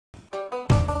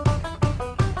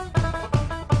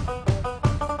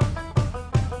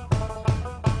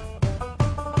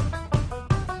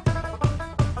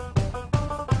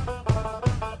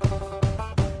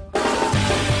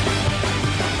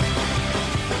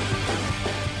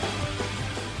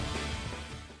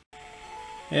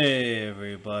Hey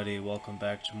everybody, welcome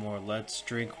back to more Let's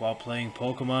Drink while playing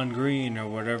Pokemon Green, or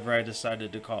whatever I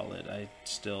decided to call it. I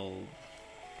still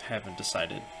haven't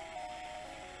decided.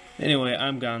 Anyway,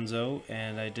 I'm Gonzo,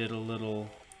 and I did a little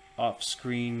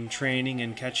off-screen training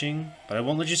and catching, but I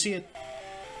won't let you see it.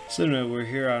 So anyway, we're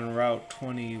here on Route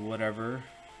 20 whatever,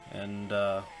 and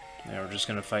yeah, we're just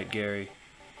gonna fight Gary.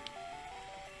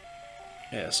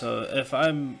 Yeah, so if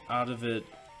I'm out of it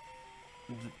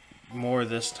more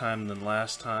this time than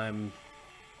last time,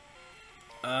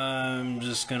 I'm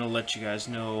just gonna let you guys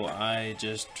know I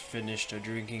just finished a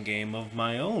drinking game of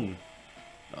my own.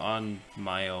 On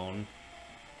my own.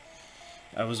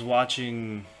 I was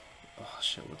watching... oh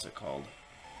shit, what's it called?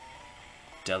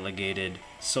 Delegated.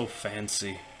 So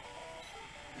fancy.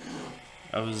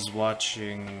 I was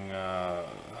watching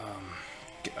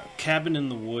Cabin in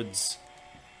the Woods,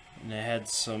 and it had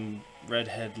some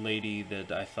redhead lady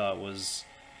that I thought was...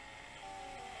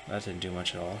 that didn't do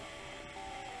much at all.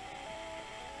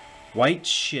 White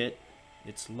shit.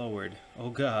 It's lowered. Oh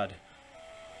god.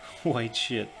 White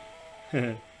shit.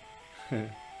 White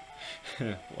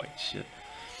shit.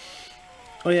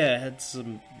 Oh yeah, I had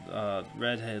some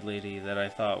redhead lady that I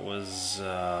thought was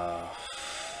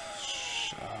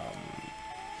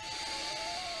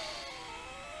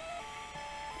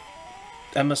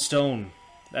Emma Stone.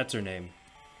 That's her name.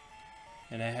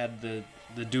 And I had the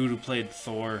dude who played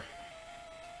Thor.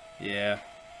 Yeah.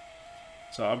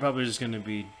 So I'm probably just going to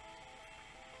be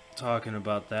talking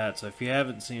about that. So if you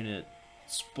haven't seen it,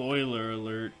 spoiler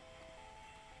alert.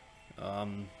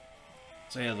 So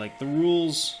yeah, like the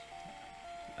rules,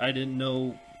 I didn't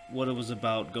know what it was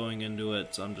about going into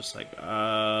it. So I'm just like,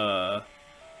 how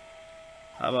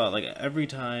about like every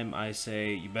time I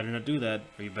say, you better not do that,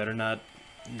 or you better not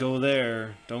go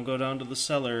there, don't go down to the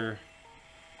cellar,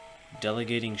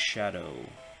 delegating shadow.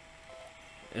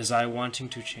 Is I wanting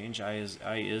to change? I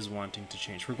is wanting to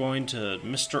change. We're going to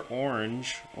Mr.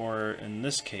 Orange, or in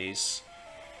this case,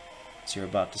 as you're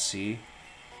about to see,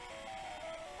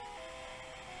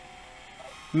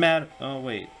 oh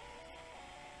wait,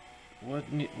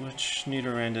 which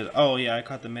Nidoran did? Oh yeah, I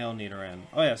caught the male Nidoran.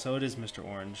 Oh yeah, so it is Mr.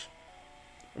 Orange.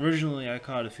 Originally, I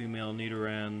caught a female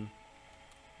Nidoran,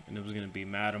 and it was gonna be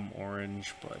Madam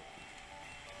Orange, but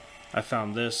I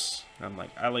found this, and I'm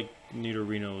like, I like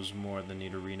Nidorinos more than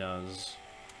Nidorinas.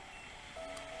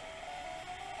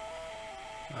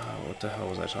 What the hell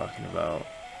was I talking about?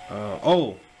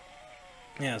 Oh!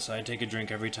 Yeah, so I'd take a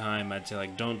drink every time. I'd say,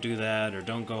 like, don't do that, or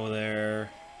don't go there.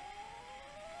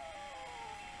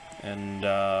 And,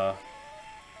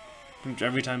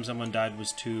 every time someone died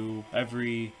was 2.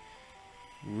 Every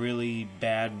really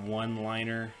bad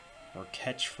one-liner, or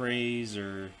catchphrase,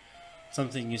 or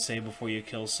something you say before you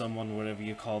kill someone, whatever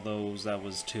you call those, that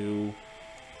was 2.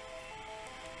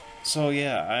 So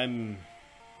yeah, I'm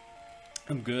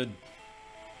good.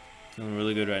 Feeling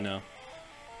really good right now.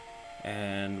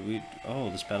 And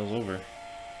this battle's over.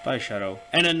 Bye, Shadow.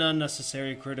 And an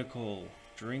unnecessary critical.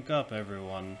 Drink up,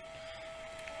 everyone.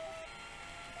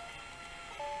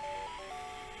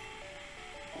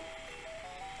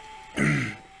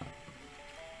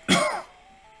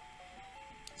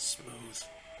 Smooth.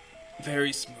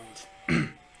 Very smooth.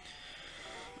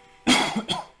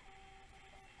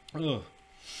 Ugh.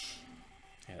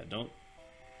 Yeah, don't...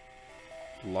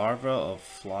 larva of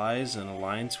flies in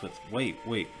alliance with... Wait,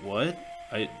 what?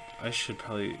 I should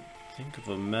probably think of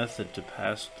a method to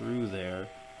pass through there.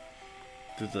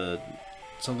 Through the...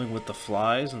 something with the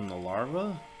flies and the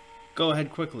larva? Go ahead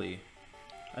quickly.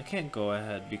 I can't go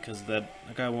ahead because that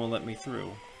guy won't let me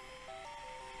through.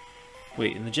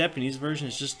 Wait, in the Japanese version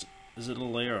it's just... is it a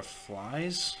layer of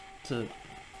flies?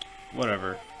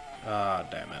 Whatever. Ah,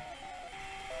 damn it.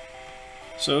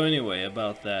 So anyway,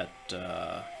 about that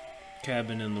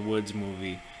Cabin in the Woods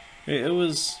movie. It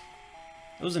was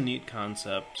a neat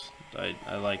concept.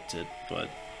 I liked it, but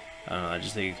I don't know, I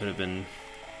just think it could have been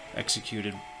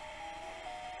executed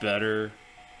better.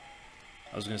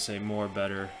 I was gonna say more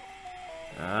better.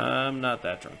 I'm not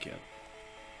that drunk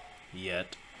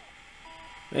yet.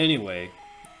 Anyway,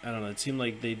 I don't know, it seemed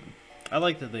like I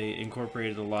like that they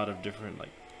incorporated a lot of different,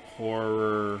 like,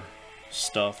 horror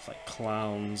stuff, like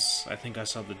clowns. I think I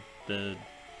saw the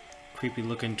creepy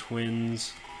looking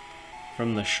twins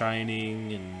from The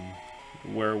Shining, and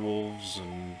werewolves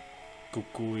and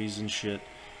kukuis and shit.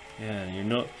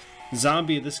 Yeah,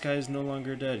 zombie, this guy is no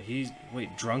longer dead.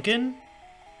 Wait, drunken?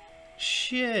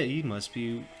 Shit, he must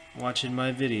be watching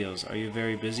my videos. Are you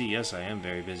very busy? Yes, I am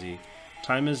very busy.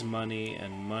 Time is money,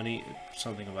 and money...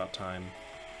 something about time.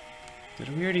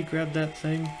 Did we already grab that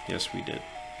thing? Yes, we did.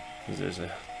 Because there's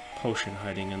a potion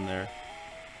hiding in there.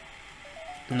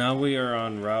 Now we are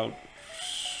on Route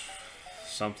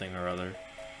something or other.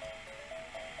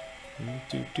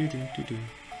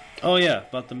 Oh yeah,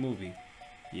 about the movie.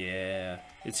 Yeah,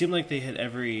 it seemed like they hit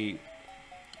every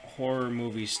horror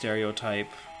movie stereotype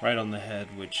right on the head,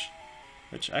 which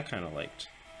I kind of liked.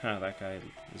 That guy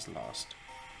is lost.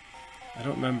 I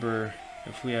don't remember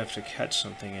if we have to catch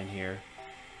something in here,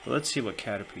 but let's see what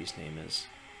Caterpie's name is.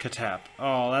 Katap.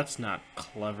 Oh, that's not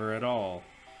clever at all.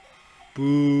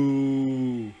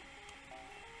 Boo!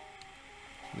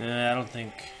 Nah, I don't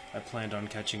think I planned on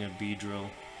catching a Beedrill.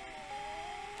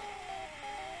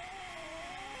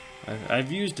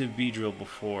 I've used a Beedrill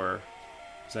before,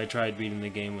 because I tried beating the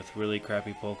game with really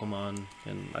crappy Pokemon,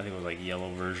 and I think it was like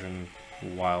yellow version a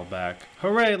while back.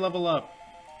 Hooray, level up!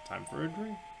 Time for a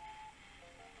drink.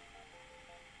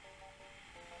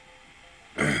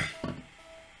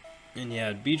 And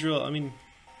yeah, Beedrill, I mean,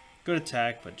 good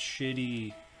attack, but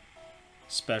shitty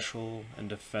special and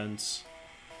defense.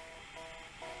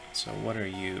 So what are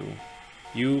you?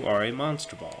 You are a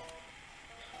monster ball.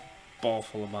 Ball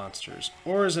full of monsters.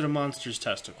 Or is it a monster's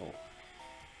testicle?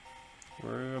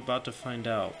 We're about to find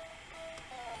out.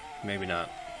 Maybe not.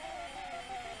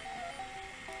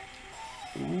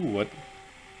 Ooh, what?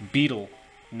 Beetle.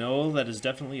 No, that is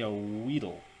definitely a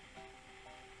Weedle.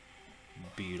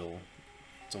 Beetle.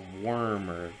 It's a worm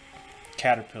or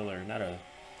caterpillar, not a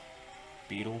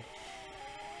beetle.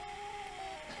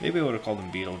 Maybe I would have called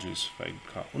him Beetlejuice if I'd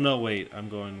call... No, wait, I'm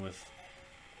going with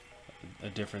a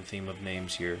different theme of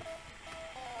names here.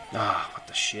 Ah, what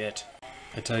the shit.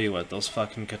 I tell you what, those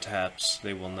fucking Kataps,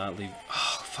 they will not leave...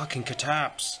 Oh, fucking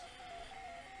Kataps!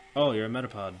 Oh, you're a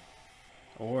Metapod.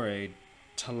 Or a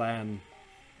Talon.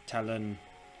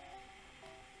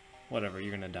 Whatever,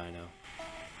 you're gonna die now.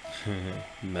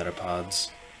 Metapods.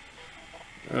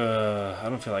 I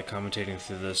don't feel like commentating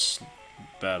through this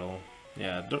battle.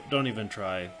 Yeah, don't even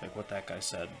try, like what that guy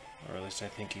said. Or at least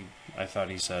I thought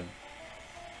he said.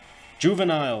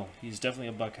 Juvenile! He's definitely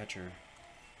a buck catcher.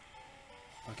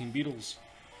 Fucking Beetles.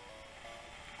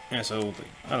 Yeah, so,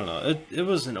 I don't know. It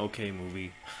was an okay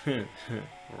movie.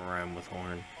 Ram with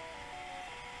horn.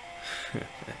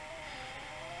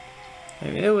 I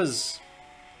mean, it was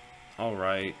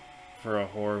alright for a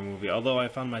horror movie, although I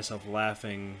found myself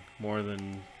laughing more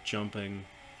than jumping.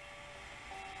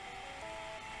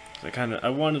 I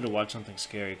wanted to watch something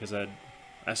scary, because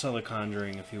I saw The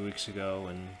Conjuring a few weeks ago,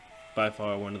 and by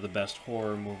far one of the best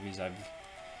horror movies I've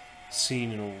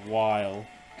seen in a while,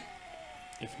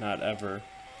 if not ever.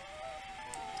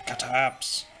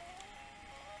 Kataps!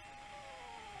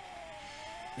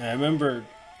 Yeah, I remember,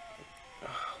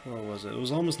 where was it? It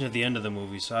was almost near the end of the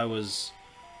movie, so I was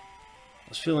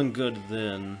feeling good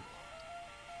then,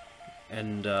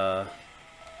 and the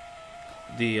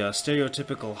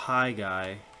stereotypical high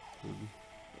guy,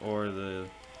 or the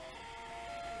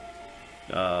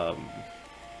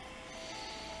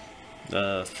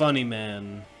funny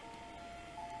man,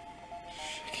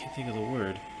 I can't think of the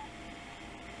word,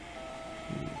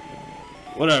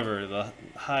 whatever, the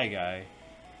high guy,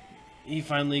 he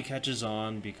finally catches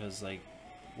on because, like,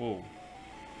 whoa.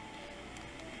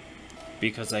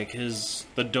 Because, like,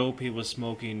 the dope he was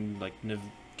smoking, like,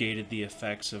 negated the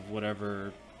effects of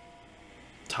whatever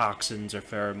toxins or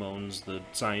pheromones the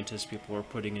scientist people were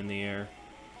putting in the air.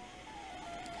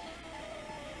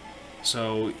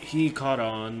 So he caught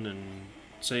on and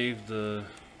saved the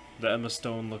Emma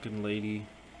Stone looking lady.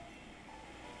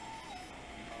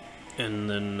 And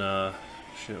then,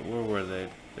 shit, where were they?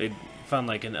 They found,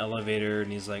 like, an elevator,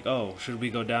 and he's like, oh, should we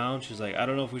go down? She's like, I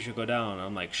don't know if we should go down.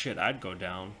 I'm like, shit, I'd go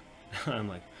down. I'm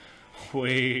like,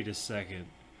 wait a second.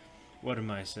 What am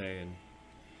I saying?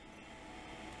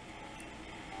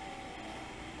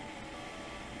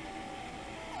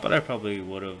 But I probably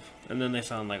would have. And then they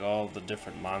found, like, all the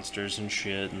different monsters and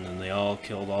shit, and then they all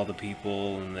killed all the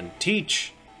people, and then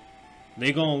teach!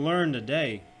 They gonna learn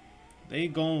today. They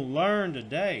gonna learn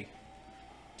today.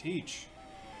 Teach.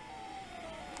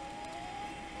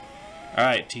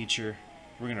 Alright, teacher.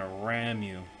 We're gonna ram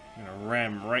you. We're gonna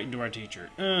ram right into our teacher.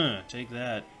 Take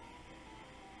that.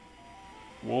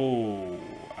 Whoa.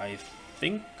 I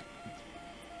think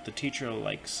the teacher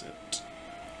likes it.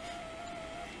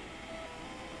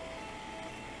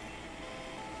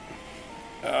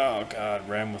 Oh god,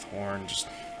 ram with horn.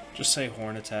 Just say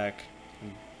horn attack.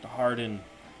 And harden.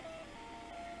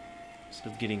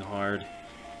 Instead of getting hard.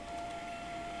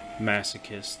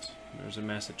 Masochist. There's a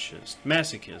masochist.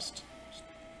 Masochist.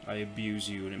 I abuse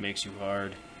you and it makes you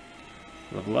hard.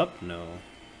 Level up? No.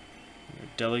 We're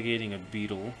delegating a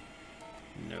beetle.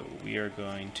 No, we are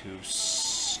going to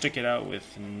stick it out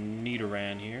with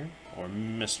Nidoran here. Or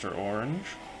Mr. Orange.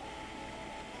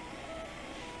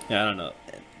 Yeah, I don't know.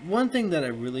 One thing that I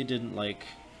really didn't like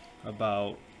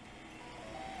about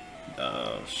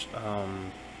uh, sh-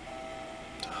 um,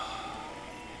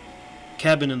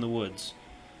 Cabin in the Woods,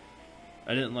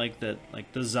 I didn't like that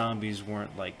like the zombies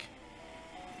weren't like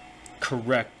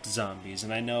correct zombies,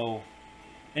 and I know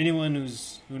anyone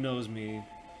who knows me,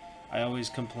 I always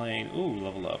complain. Ooh,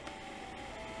 level up.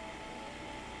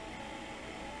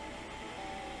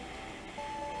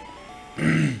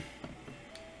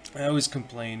 I always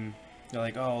complain. They're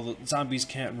like, oh, the zombies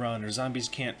can't run, or zombies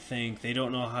can't think. They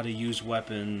don't know how to use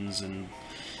weapons, and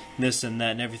this and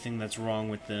that, and everything that's wrong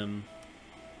with them.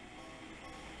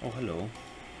 Oh, hello.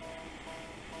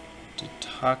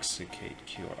 Detoxicate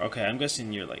cure. Okay, I'm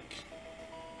guessing you're like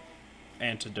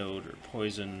antidote or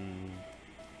poison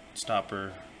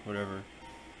stopper, whatever.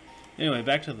 Anyway,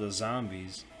 back to the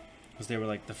zombies, because they were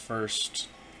like the first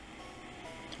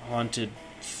haunted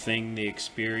thing they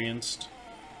experienced.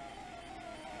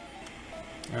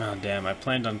 Oh damn! I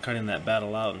planned on cutting that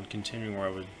battle out and continuing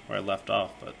where I left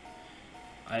off, but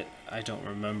I don't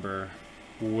remember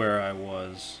where I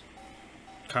was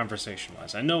conversation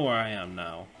wise. I know where I am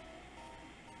now.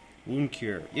 Wound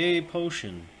cure, yay!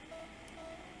 Potion.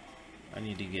 I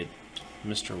need to get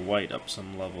Mr. White up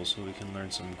some level so we can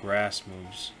learn some grass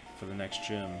moves for the next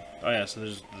gym. Oh yeah, so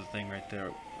there's the thing right there.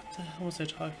 What the hell was I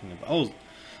talking about? Oh,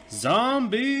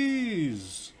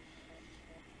 zombies!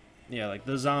 Yeah, like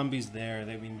the zombies there,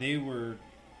 they were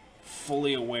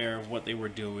fully aware of what they were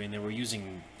doing. They were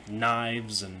using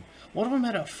knives, and one of them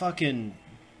had a fucking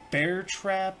bear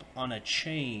trap on a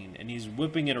chain, and he's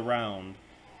whipping it around.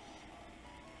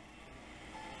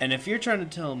 And if you're trying to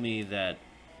tell me that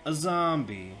a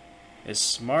zombie is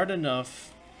smart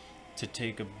enough to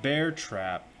take a bear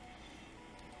trap,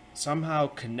 somehow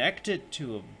connect it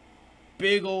to a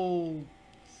big old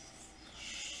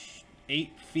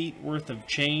 8 feet worth of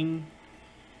chain,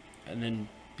 and then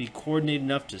be coordinated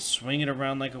enough to swing it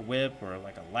around like a whip or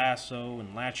like a lasso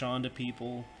and latch onto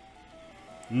people.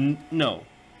 No.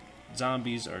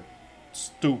 Zombies are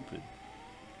stupid.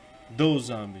 Those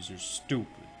zombies are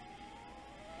stupid.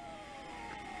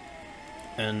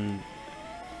 And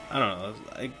I don't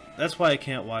know. That's why I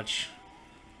can't watch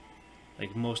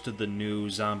like most of the new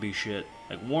zombie shit.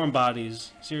 Like Warm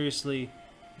Bodies. Seriously,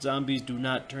 zombies do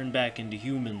not turn back into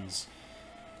humans.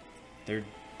 They're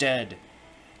dead.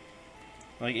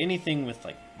 Like anything with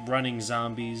like running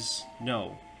zombies,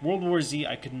 no. World War Z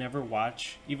I could never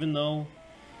watch, even though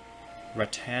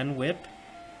rattan whip?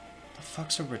 The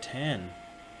fuck's a rattan?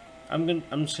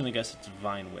 I'm just gonna guess it's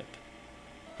vine whip.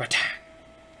 Rattan.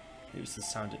 It was the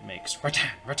sound it makes.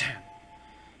 Rattan, rattan.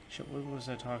 Shit, what was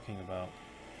I talking about?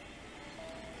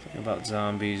 Talking about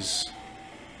zombies.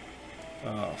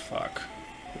 Oh fuck.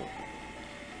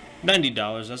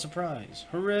 $90 as a prize.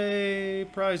 Hooray!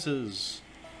 Prizes.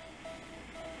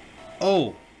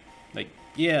 Oh, like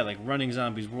yeah, like running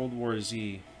zombies, World War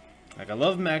Z. Like I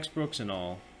love Max Brooks and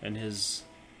all, and his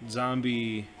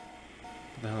zombie.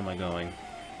 Where the hell am I going?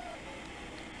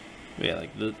 But yeah,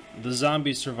 like the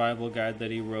zombie survival guide that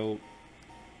he wrote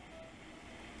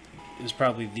is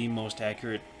probably the most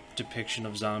accurate depiction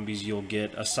of zombies you'll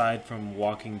get, aside from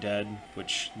Walking Dead,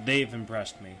 which they've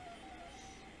impressed me.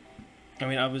 I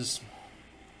mean, I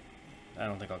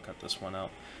don't think I'll cut this one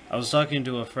out. I was talking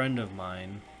to a friend of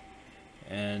mine,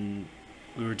 and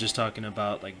we were just talking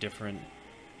about like different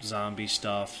zombie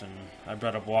stuff, and I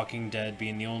brought up Walking Dead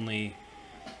being the only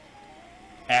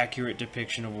accurate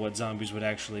depiction of what zombies would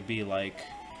actually be like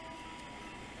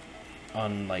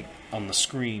on the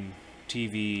screen,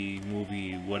 TV,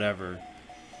 movie, whatever.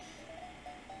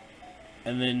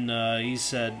 And then he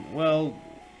said, well,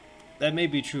 that may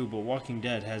be true, but Walking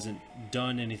Dead hasn't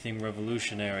done anything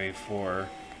revolutionary for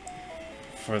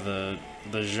the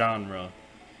genre.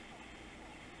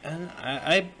 And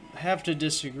I have to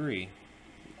disagree.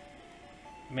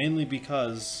 Mainly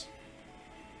because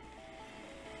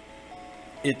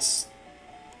it's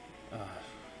I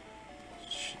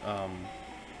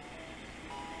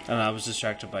don't know, I was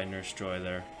distracted by Nurse Joy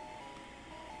there.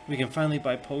 We can finally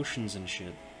buy potions and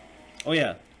shit. Oh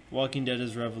yeah, Walking Dead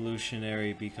is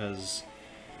revolutionary because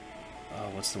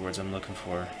what's the words I'm looking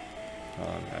for? Hold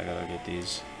on, I gotta get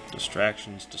these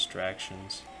distractions.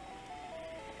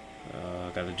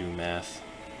 I gotta do math.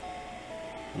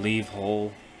 Leave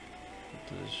hole.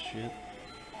 What the shit?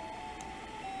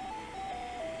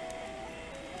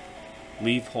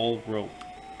 Leave hole rope.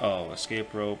 Oh,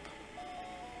 escape rope.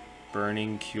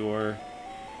 Burning cure.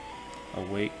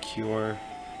 Awake cure.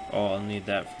 Oh, I'll need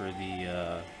that for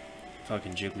the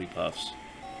fucking Jigglypuffs.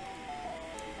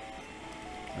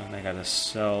 And I gotta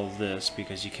sell this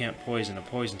because you can't poison a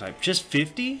poison type. Just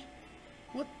 50?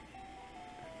 What?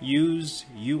 Use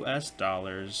US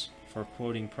dollars for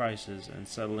quoting prices and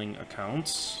settling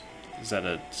accounts. Is that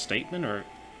a statement or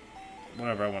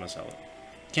whatever I want to sell it?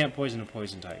 Can't poison a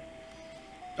poison type.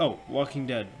 Oh, Walking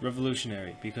Dead,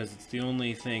 revolutionary, because it's the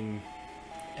only thing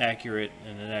accurate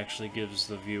and it actually gives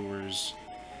the viewers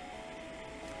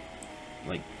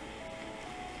like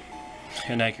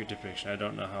an accurate depiction. I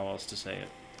don't know how else to say it.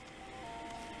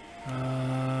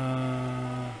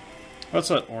 Let's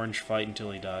let Orange fight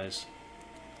until he dies.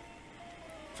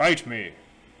 Fight me!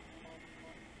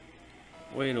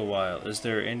 Wait a while, is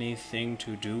there anything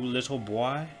to do, little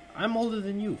boy? I'm older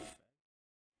than you.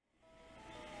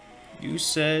 You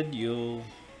said you'll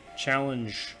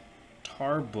challenge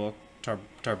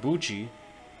Tarbucci.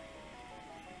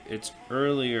 It's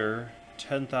earlier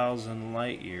 10,000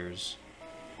 light years.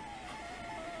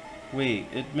 Wait,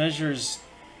 it measures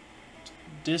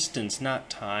distance, not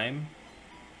time?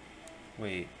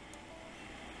 Wait.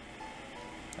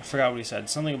 I forgot what he said.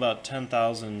 Something about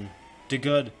 10,000...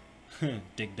 Digud.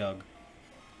 Dig Dug.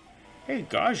 Hey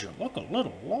guys, you look a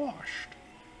little lost.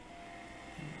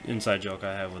 Inside joke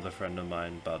I have with a friend of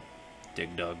mine about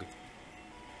Dig Dug.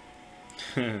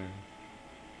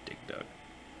 Dig Dug.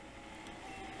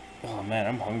 Oh man,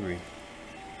 I'm hungry.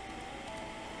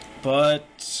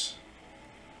 But...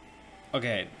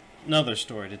 okay, another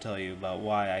story to tell you about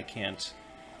why I can't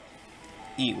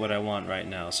eat what I want right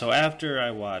now. So after I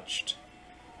watched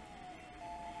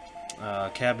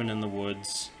Cabin in the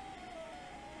Woods,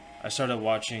 I started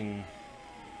watching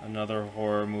another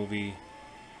horror movie.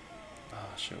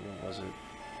 Oh shit, what was it?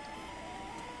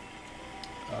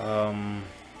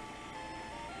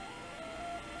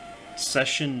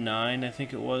 Session 9, I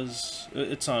think it was.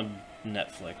 It's on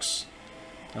Netflix.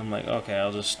 I'm like, okay,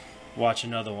 I'll just watch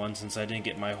another one since I didn't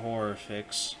get my horror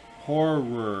fix.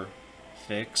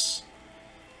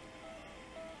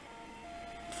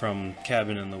 From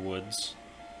Cabin in the Woods.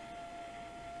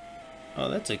 Oh,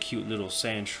 that's a cute little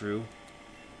sand shrew.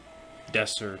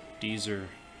 Desir.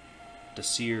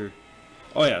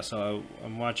 Oh yeah, so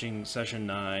I'm watching Session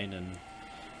 9, and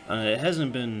it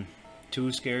hasn't been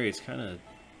too scary. It's kind of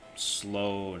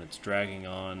slow, and it's dragging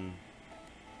on.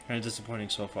 Kind of disappointing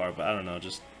so far, but I don't know,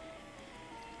 just...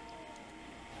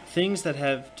 things that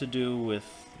have to do with,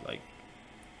 like,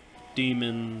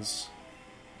 demons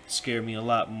scare me a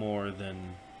lot more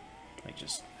than, like,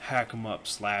 just hack-em-up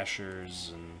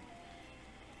slashers and...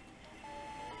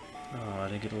 oh, I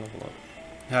didn't get a level up.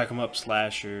 Hack-em-up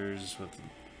slashers with a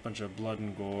bunch of blood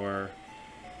and gore.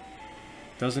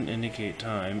 Doesn't indicate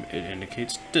time, it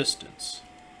indicates distance.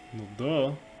 Well,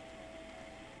 duh.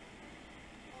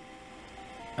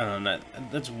 I don't know,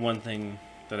 that's one thing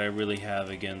that I really have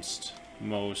against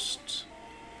most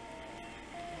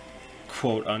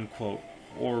quote-unquote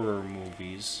horror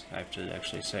movies. I have to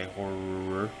actually say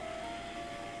horror.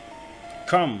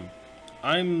 Come,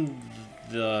 I'm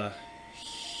the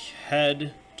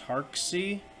head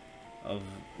Tarxie of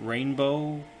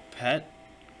Rainbow Pet...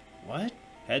 what?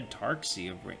 Head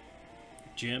Tarxie of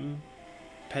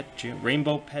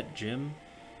Rainbow Pet Gym.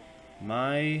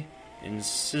 My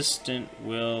insistent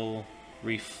will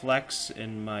reflects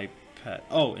in my pet.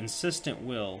 Oh, insistent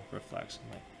will reflects in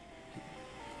my...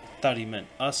 thought he meant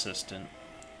assistant.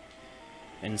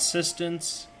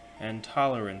 Insistence and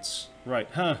tolerance. Right,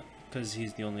 huh? Because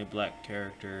he's the only black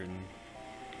character in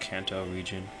Kanto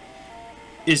region.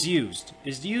 Is used.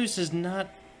 Is used is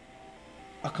not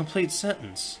a complete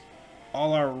sentence.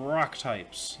 All are rock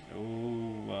types.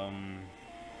 Oh,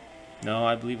 no,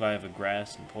 I believe I have a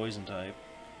grass and poison type.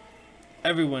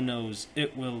 Everyone knows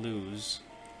it will lose.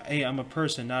 Hey, I'm a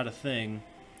person, not a thing.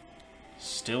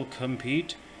 Still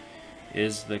compete?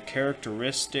 Is the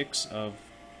characteristics of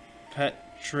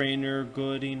pet trainer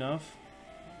good enough?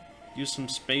 Use some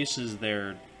spaces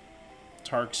there,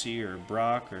 Tarxie or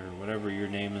Brock or whatever your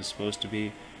name is supposed to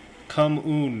be. Come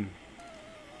un.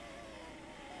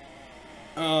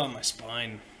 Oh, my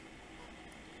spine.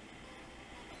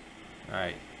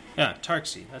 Alright. Yeah,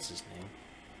 Tarxie, that's his name.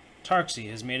 Tarxie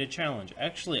has made a challenge.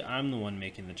 Actually, I'm the one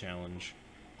making the challenge.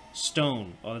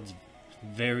 Stone. Oh, that's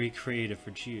very creative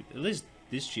for Geo. At least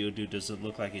this Geodude doesn't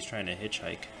look like he's trying to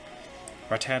hitchhike.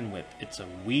 Rattan Whip. It's a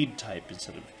weed type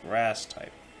instead of grass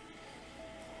type.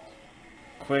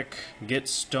 Quick, get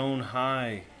stone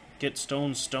high. Get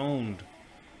stoned.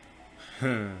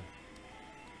 Puns.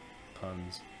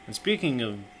 And speaking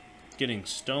of getting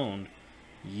stoned,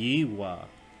 Yeewa.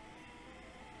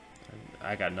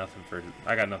 I got nothing for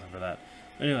that.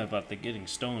 Anyway, about the getting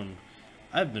stoned,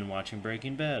 I've been watching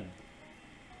Breaking Bad.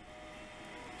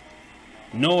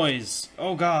 Noise!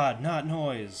 Oh god, not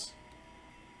noise!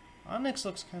 Onyx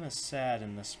looks kind of sad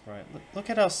in this sprite. Look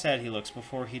at how sad he looks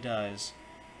before he dies.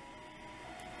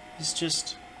 He's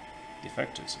just... The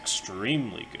effect is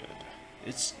extremely good.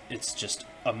 It's just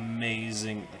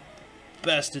amazing. Like, the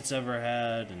best it's ever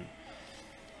had. And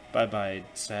bye-bye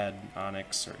sad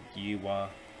Onyx or Yiwa.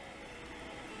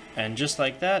 And just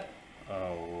like that,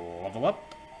 level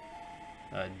up.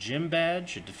 A gym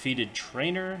badge, a defeated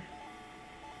trainer.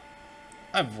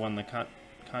 I've won the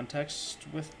contest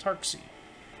with Tarxi.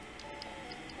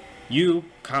 You,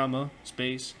 comma,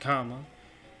 space, comma,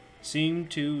 seem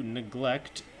to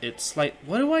neglect its slight...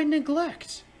 What do I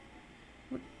neglect?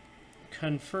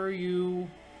 Confer you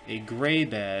a gray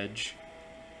badge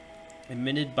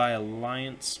emitted by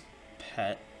Alliance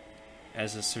Pet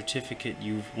as a certificate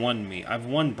you've won me. I've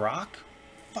won Brock?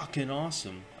 Fucking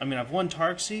awesome. I mean, I've won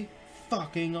Tarxi?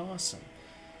 Fucking awesome.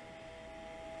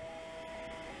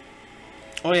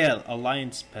 Oh yeah,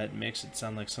 Alliance Pet makes it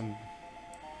sound like some...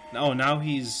 Oh, now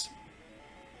he's...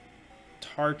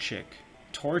 Torchic.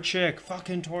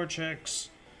 Fucking Torchics.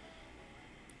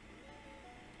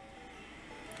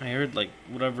 I heard, like,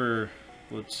 whatever...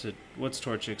 What's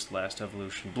Torchic's last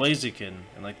evolution? Blaziken.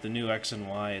 And, like, the new X and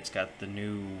Y, it's got the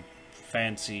new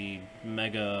fancy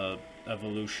mega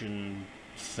evolution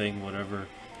thing, whatever.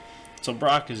 So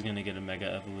Brock is going to get a mega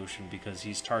evolution because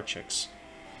he's Torchix.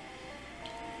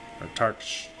 Or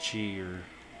Tarchi, or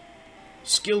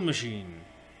Skill Machine.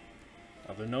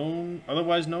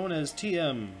 Otherwise known as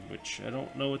TM, which I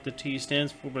don't know what the T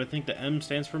stands for, but I think the M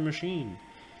stands for machine.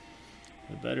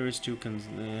 The better is to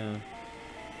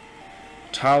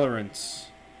tolerance.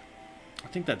 I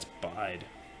think that's bide.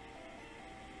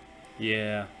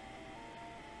 Yeah.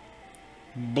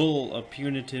 Bull, a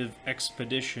punitive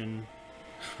expedition.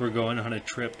 We're going on a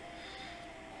trip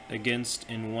against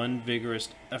in one vigorous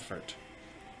effort.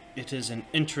 It is an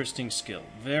interesting skill.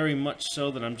 Very much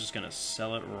so that I'm just gonna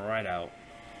sell it right out.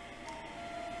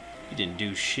 You didn't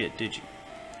do shit, did you?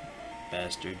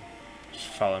 Bastard. Just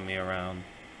follow me around.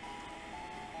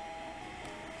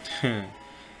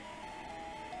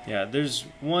 Yeah, there's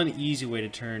one easy way to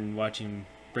turn watching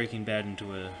Breaking Bad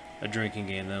into a drinking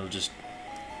game that'll just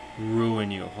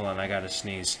ruin you. Hold on, I gotta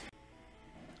sneeze.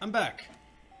 I'm back.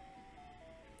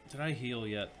 Did I heal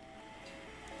yet?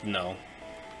 No.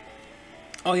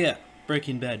 Oh yeah,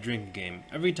 Breaking Bad drinking game.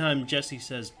 Every time Jesse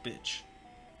says bitch,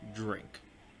 drink.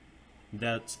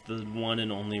 That's the one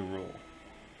and only rule.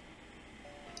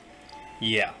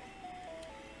 Yeah.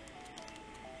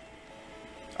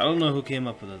 I don't know who came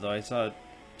up with it though, I saw it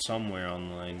somewhere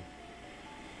online.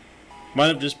 Might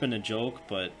have just been a joke,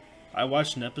 but I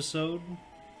watched an episode.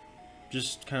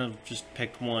 Just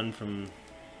picked one from...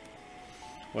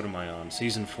 What am I on?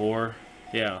 Season 4?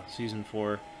 Yeah, Season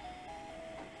 4.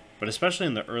 But especially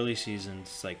in the early seasons,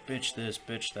 it's like, bitch this,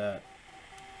 bitch that.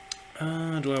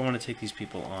 Do I want to take these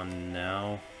people on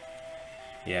now?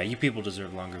 Yeah, you people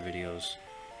deserve longer videos.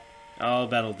 I'll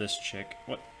battle this chick.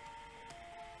 What?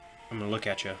 I'm gonna look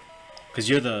at you. Because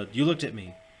you looked at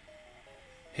me.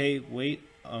 Hey, wait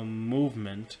a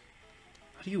movement.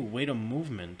 How do you wait a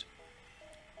movement?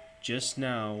 Just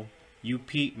now, you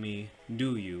peep me,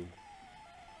 do you?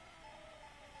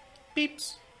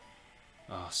 Peeps.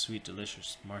 Oh, sweet,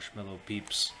 delicious marshmallow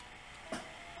peeps.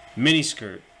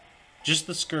 Miniskirt. Just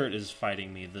the skirt is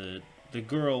fighting me. The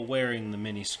girl wearing the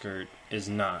miniskirt is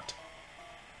not.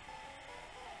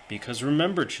 Because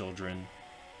remember, children,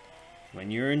 when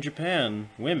you're in Japan,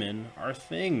 women are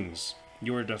things.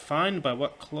 You are defined by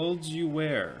what clothes you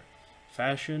wear.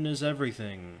 Fashion is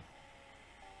everything.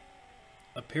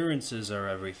 Appearances are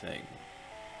everything.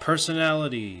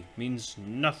 Personality means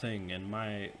nothing, and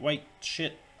my white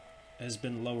shit has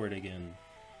been lowered again.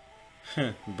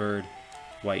 Bird.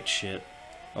 White shit.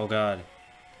 Oh god.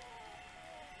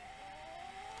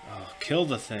 Oh, kill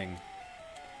the thing.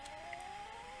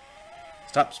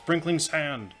 Stop sprinkling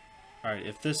sand. Alright,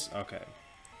 if this... Okay.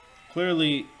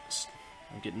 Clearly,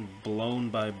 I'm getting blown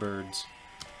by birds.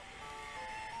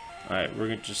 Alright,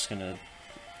 we're just gonna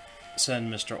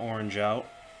send Mr. Orange out.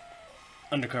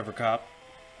 Undercover cop.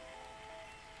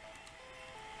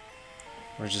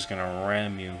 We're just gonna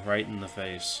ram you right in the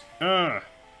face. Ugh!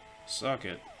 Suck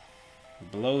it.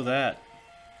 Blow that.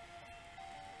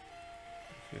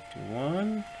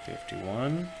 51.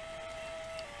 51.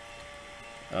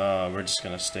 We're just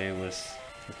gonna stay with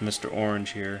Mr.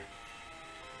 Orange here.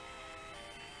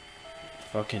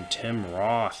 Fucking Tim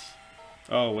Roth.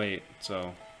 Oh, wait,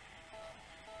 so...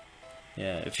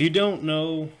 Yeah, if you don't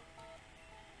know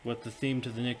what the theme to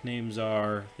the nicknames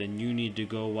are, then you need to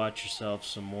go watch yourself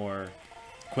some more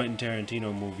Quentin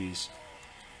Tarantino movies.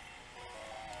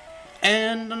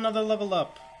 And another level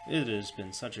up. It has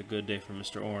been such a good day for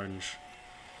Mr. Orange.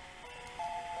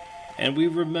 And we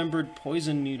remembered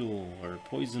poison needle or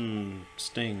poison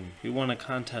sting. We won a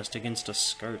contest against a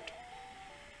skirt.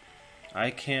 I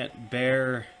can't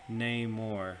bear nay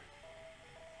more.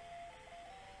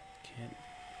 Can't.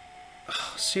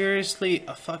 Oh, seriously,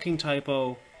 a fucking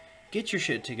typo. Get your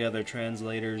shit together,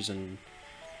 translators and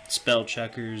spell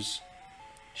checkers.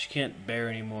 She can't bear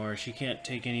anymore. She can't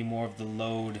take any more of the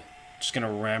load. Just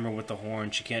gonna ram her with the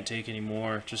horn. She can't take any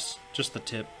more. Just the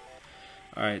tip.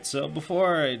 Alright, so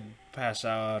before I pass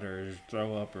out or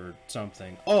throw up or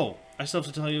something. Oh! I still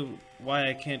have to tell you why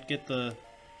I can't get the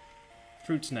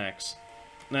fruit snacks.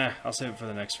 Nah, I'll save it for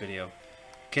the next video.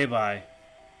 Okay, bye.